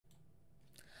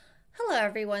Hello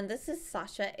everyone, this is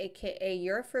Sasha, aka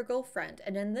Your Frugal Friend,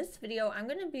 and in this video I'm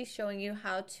going to be showing you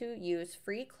how to use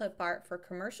free clip art for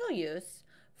commercial use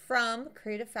from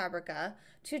Creative Fabrica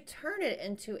to turn it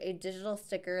into a digital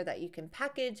sticker that you can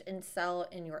package and sell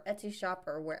in your Etsy shop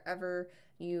or wherever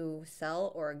you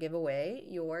sell or give away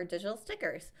your digital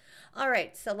stickers.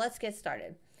 Alright, so let's get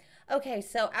started. Okay,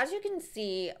 so as you can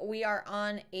see, we are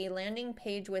on a landing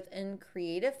page within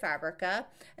Creative Fabrica,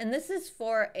 and this is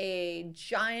for a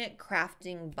giant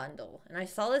crafting bundle. And I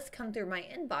saw this come through my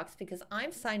inbox because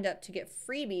I'm signed up to get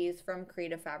freebies from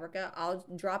Creative Fabrica. I'll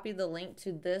drop you the link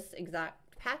to this exact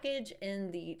package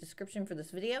in the description for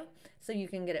this video so you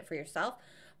can get it for yourself.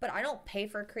 But I don't pay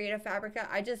for Creative Fabrica.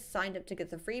 I just signed up to get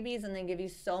the freebies, and they give you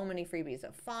so many freebies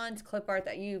of fonts, clip art,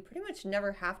 that you pretty much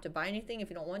never have to buy anything if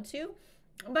you don't want to.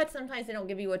 But sometimes they don't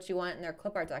give you what you want, and their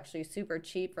clip art's actually super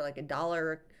cheap for like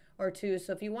 $1 or $2.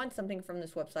 So if you want something from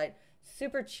this website,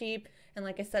 super cheap. And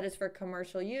like I said, it's for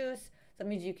commercial use. So that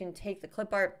means you can take the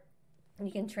clip art,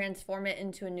 you can transform it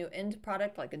into a new end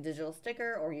product like a digital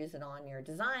sticker or use it on your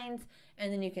designs,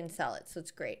 and then you can sell it. So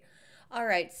it's great. All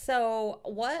right, so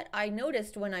what I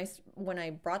noticed when I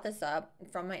brought this up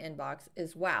from my inbox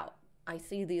is, wow, I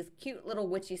see these cute little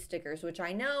witchy stickers, which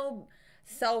I know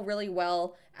sell really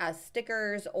well as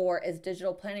stickers or as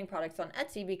digital planning products on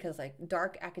Etsy, because like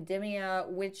dark academia,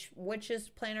 witches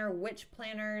planner, witch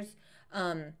planners,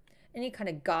 any kind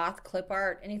of goth clip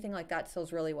art, anything like that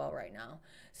sells really well right now.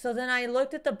 So then I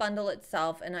looked at the bundle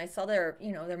itself and I saw they're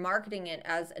marketing it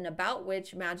as an About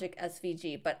Witch Magic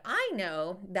SVG, but I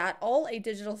know that all a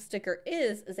digital sticker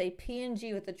is a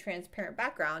PNG with a transparent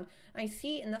background. I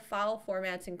see in the file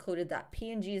formats included that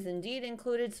PNG is indeed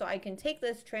included, so I can take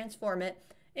this, transform it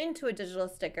into a digital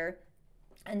sticker,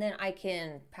 and then I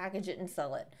can package it and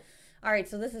sell it. All right,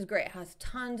 so this is great. It has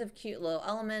tons of cute little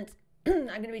elements. I'm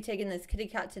going to be taking this kitty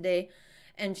cat today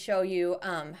and show you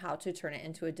how to turn it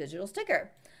into a digital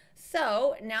sticker.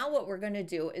 So now what we're going to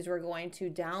do is we're going to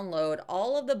download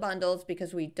all of the bundles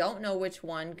because we don't know which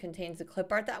one contains the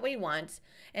clip art that we want.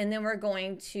 And then we're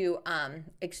going to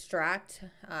extract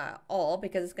all,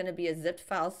 because it's going to be a zipped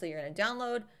file. So you're going to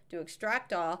download, do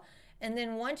extract all. And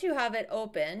then once you have it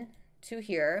open to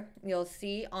here, you'll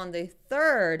see on the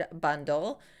third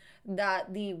bundle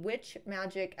that the Witch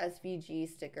Magic SVG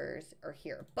stickers are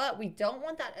here. But we don't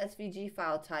want that SVG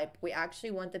file type. We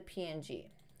actually want the PNG.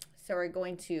 So we're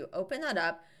going to open that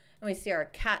up and we see our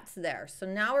cats there. So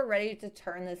now we're ready to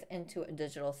turn this into a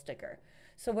digital sticker.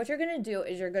 So what you're going to do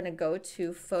is you're going to go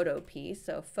to Photopea,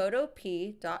 so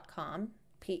photopea.com,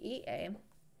 P-E-A,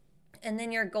 and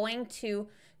then you're going to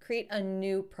create a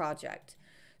new project.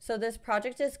 So this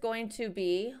project is going to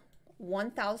be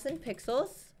 1,000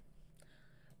 pixels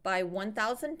by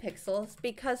 1,000 pixels,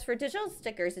 because for digital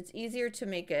stickers it's easier to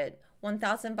make it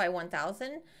 1,000 by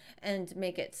 1,000 and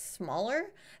make it smaller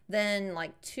than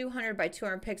like 200 by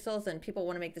 200 pixels, and people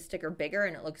want to make the sticker bigger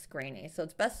and it looks grainy. So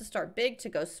it's best to start big to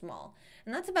go small,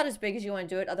 and that's about as big as you want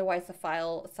to do it, otherwise the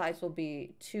file size will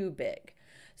be too big.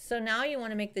 So now you want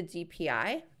to make the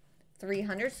DPI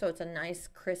 300 so it's a nice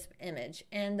crisp image,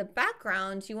 and the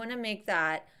background you want to make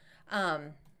that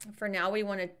for now we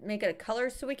want to make it a color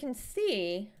so we can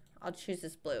see. I'll choose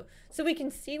this blue so we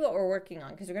can see what we're working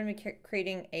on, because we're going to be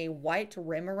creating a white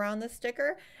rim around the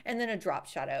sticker and then a drop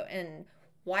shadow. And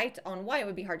white on white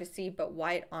would be hard to see, but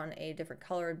white on a different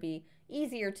color would be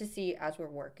easier to see as we're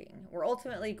working. We're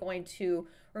ultimately going to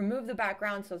remove the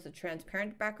background so it's a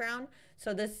transparent background.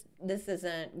 So this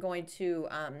isn't going to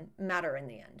matter in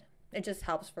the end. It just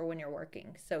helps for when you're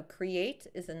working. So create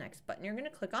is the next button you're going to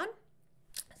click on.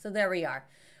 So there we are.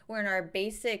 We're in our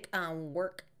basic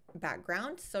work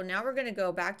background. So now we're going to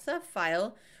go back to the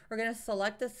file. We're going to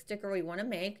select the sticker we want to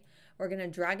make. We're going to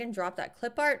drag and drop that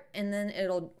clip art, and then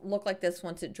it'll look like this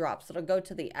once it drops. It'll go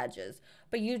to the edges,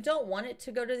 but you don't want it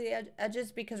to go to the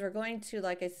edges because we're going to,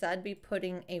 like I said, be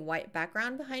putting a white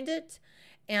background behind it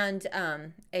and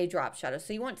a drop shadow.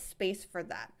 So you want space for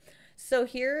that. So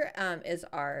here is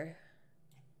our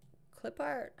clip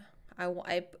art.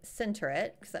 I center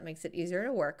it because that makes it easier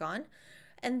to work on.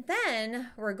 And then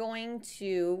we're going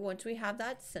to, once we have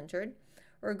that centered,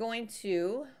 we're going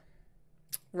to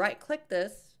right click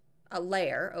this, a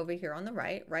layer over here on the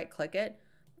right click it.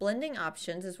 Blending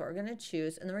options is what we're going to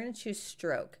choose, and then we're going to choose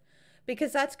stroke,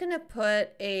 because that's going to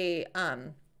put a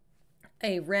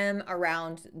rim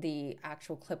around the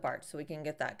actual clip art so we can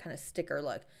get that kind of sticker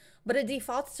look. But it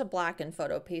defaults to black in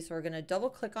Photopea, so we're going to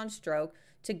double click on stroke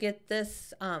to get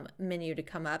this menu to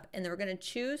come up, and then we're going to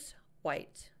choose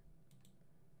white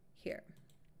here.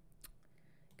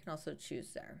 You can also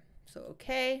choose there. So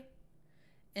okay,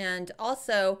 And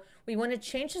also we want to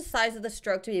change the size of the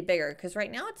stroke to be bigger because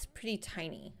right now it's pretty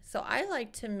tiny. So I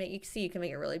like to make, you can see you can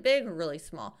make it really big or really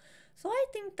small. So I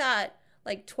think that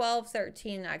like 12,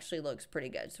 13 actually looks pretty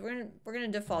good. So we're gonna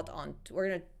default on, we're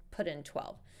gonna put in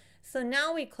 12. So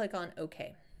now we click on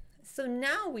OK. So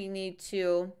now we need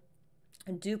to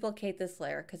duplicate this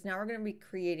layer because now we're going to be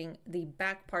creating the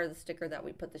back part of the sticker that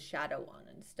we put the shadow on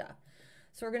and stuff.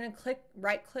 So we're going to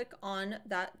right click on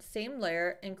that same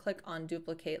layer and click on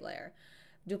duplicate layer,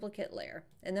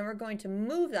 and then we're going to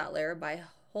move that layer by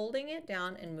holding it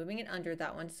down and moving it under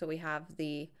that one, so we have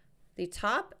the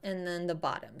top and then the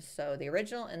bottom, so the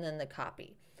original and then the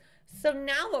copy. So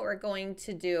now what we're going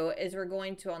to do is we're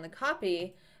going to, on the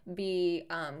copy, be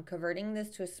converting this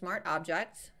to a smart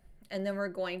object, and then we're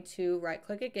going to right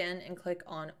click again and click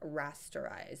on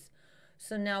rasterize.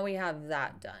 So now we have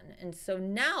that done. And so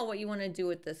now what you want to do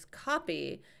with this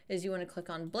copy is you want to click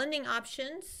on blending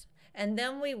options, and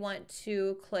then we want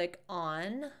to click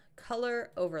on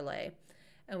color overlay,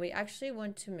 and we actually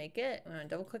want to make it, I'm going to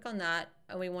double click on that,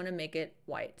 and we want to make it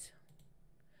white,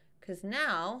 because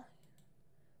now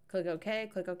click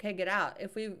OK, get out.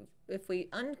 If we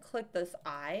unclick this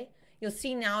eye, you'll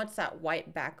see now it's that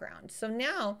white background. So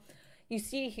now you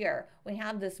see here, we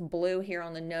have this blue here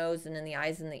on the nose and in the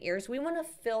eyes and the ears. We want to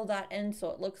fill that in so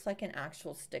it looks like an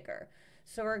actual sticker.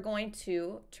 So we're going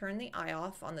to turn the eye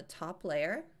off on the top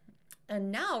layer.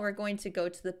 And now we're going to go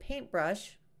to the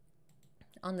paintbrush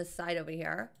on the side over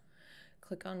here.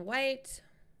 Click on white.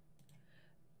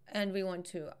 And we want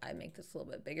to, I make this a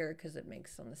little bit bigger because it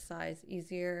makes on the size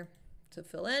easier to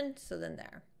fill in. So then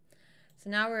there. So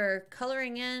now we're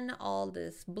coloring in all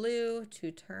this blue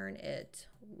to turn it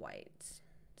white.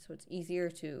 So it's easier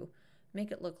to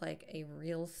make it look like a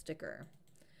real sticker.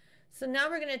 So now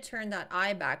we're going to turn that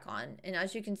eye back on. And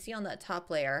as you can see on that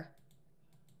top layer,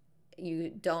 you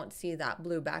don't see that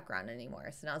blue background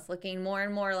anymore. So now it's looking more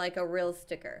and more like a real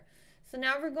sticker. So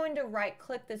now we're going to right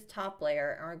click this top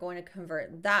layer and we're going to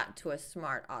convert that to a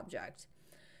smart object.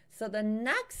 So the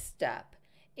next step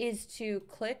is to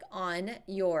click on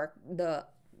the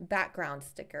background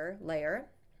sticker layer,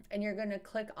 and you're going to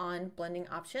click on blending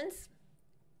options,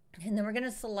 and then we're going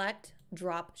to select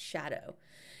drop shadow.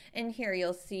 And here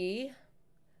you'll see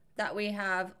that we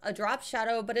have a drop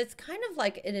shadow, but it's kind of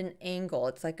like at an angle.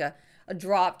 It's like a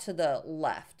drop to the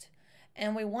left.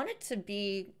 And we want it to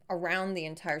be around the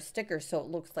entire sticker so it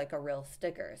looks like a real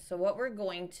sticker. So what we're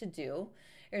going to do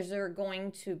is we're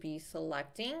going to be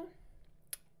selecting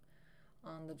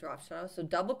on the drop shadow. So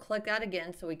double click that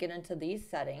again so we get into these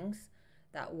settings.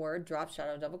 That word drop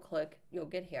shadow, double click, you'll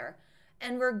get here.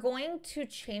 And we're going to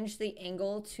change the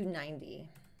angle to 90.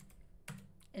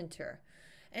 Enter.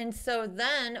 And so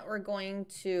then we're going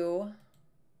to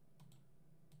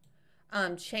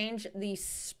change the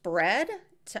spread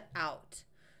to out.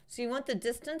 So you want the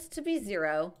distance to be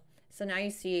 0. So now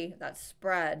you see that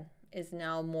spread is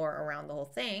now more around the whole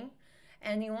thing.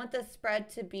 And you want the spread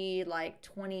to be like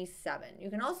 27. You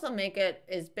can also make it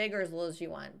as big or as little as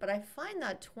you want, but I find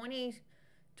that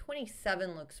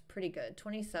 27 looks pretty good.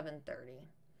 2730.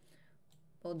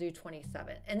 We'll do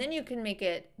 27. And then you can make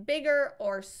it bigger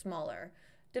or smaller,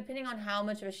 depending on how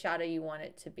much of a shadow you want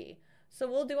it to be. So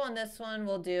we'll do on this one,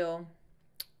 we'll do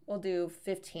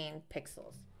 15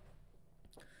 pixels.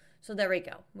 So there we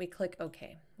go. We click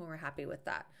OK when we're happy with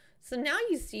that. So now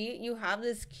you see you have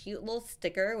this cute little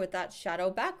sticker with that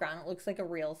shadow background. It looks like a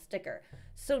real sticker.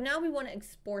 So now we want to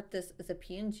export this as a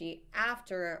PNG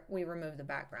after we remove the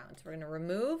background. So we're going to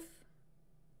remove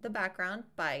the background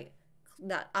by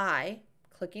that eye,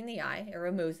 clicking the eye, it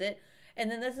removes it. And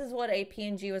then this is what a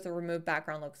PNG with a removed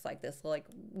background looks like, this like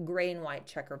gray and white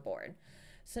checkerboard.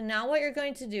 So now what you're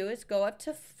going to do is go up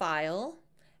to File,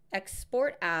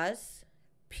 Export as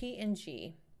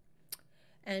PNG,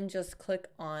 and just click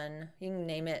on, you can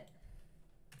name it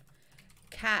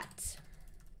cat,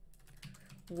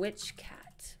 which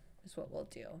cat is what we'll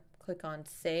do. Click on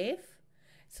Save.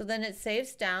 So then it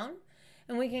saves down,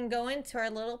 and we can go into our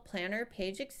little planner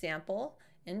page example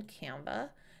in Canva,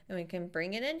 and we can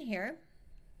bring it in here.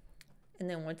 And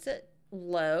then once it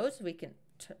loads, we can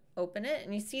open it,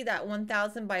 and you see that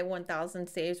 1000 by 1000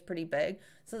 saves pretty big.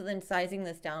 So then sizing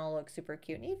this down will look super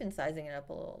cute, and even sizing it up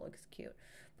a little looks cute.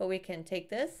 But we can take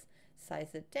this,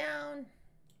 size it down,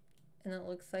 and it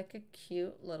looks like a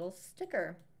cute little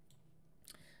sticker.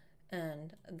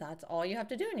 And that's all you have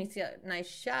to do. And you see a nice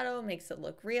shadow, makes it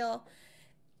look real.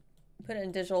 Put it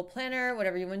in digital planner,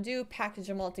 whatever you want to do, package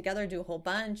them all together, do a whole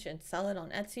bunch and sell it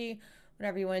on Etsy,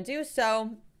 whatever you want to do.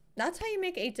 So that's how you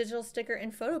make a digital sticker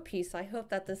in Photopea. So I hope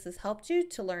that this has helped you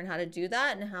to learn how to do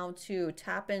that and how to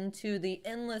tap into the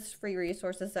endless free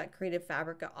resources that Creative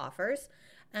Fabrica offers,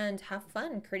 and have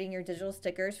fun creating your digital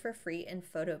stickers for free in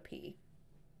Photopea.